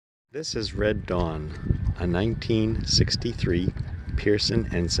This is Red Dawn, a 1963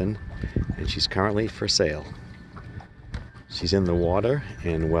 Pearson Ensign, and she's currently for sale. She's in the water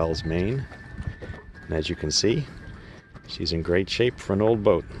in Wells, Maine, and as you can see, she's in great shape for an old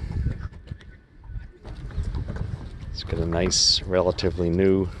boat. It's got a nice, relatively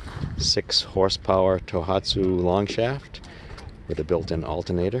new 6-horsepower Tohatsu long shaft with a built-in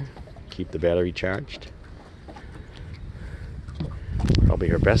alternator. Keep the battery charged. Probably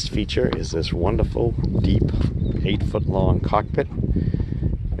her best feature is this wonderful, deep, 8-foot long cockpit.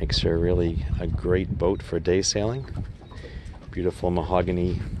 Makes her really a great boat for day sailing. Beautiful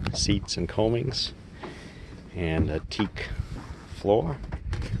mahogany seats and coamings, and a teak floor,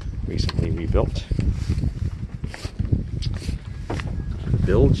 recently rebuilt. The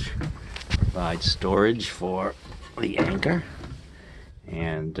bilge provides storage for the anchor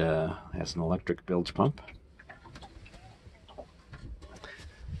and has an electric bilge pump.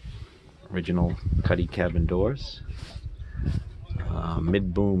 Original cuddy cabin doors,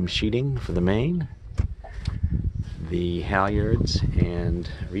 mid-boom sheeting for the main. The halyards and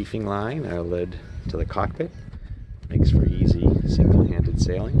reefing line are led to the cockpit. Makes for easy single-handed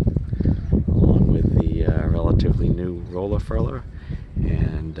sailing, along with the relatively new roller furler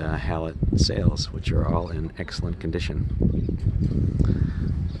and hallet sails, which are all in excellent condition.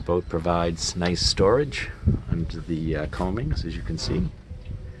 The boat provides nice storage under the coamings, as you can see.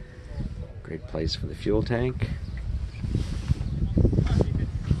 Great place for the fuel tank.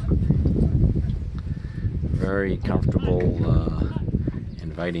 Very comfortable,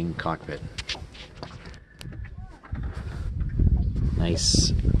 inviting cockpit.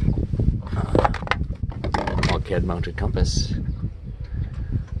 Nice bulkhead mounted compass.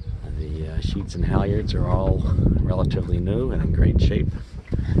 The sheets and halyards are all relatively new and in great shape.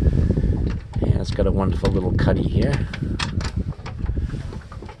 And it's got a wonderful little cuddy here.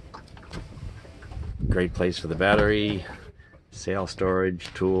 Great place for the battery, sail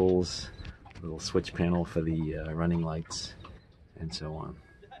storage, tools, little switch panel for the running lights, and so on.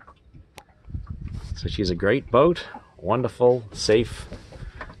 So she's a great boat, wonderful, safe,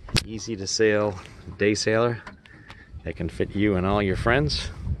 easy to sail day sailor that can fit you and all your friends.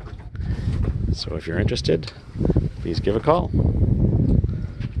 So if you're interested, please give a call.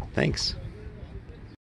 Thanks.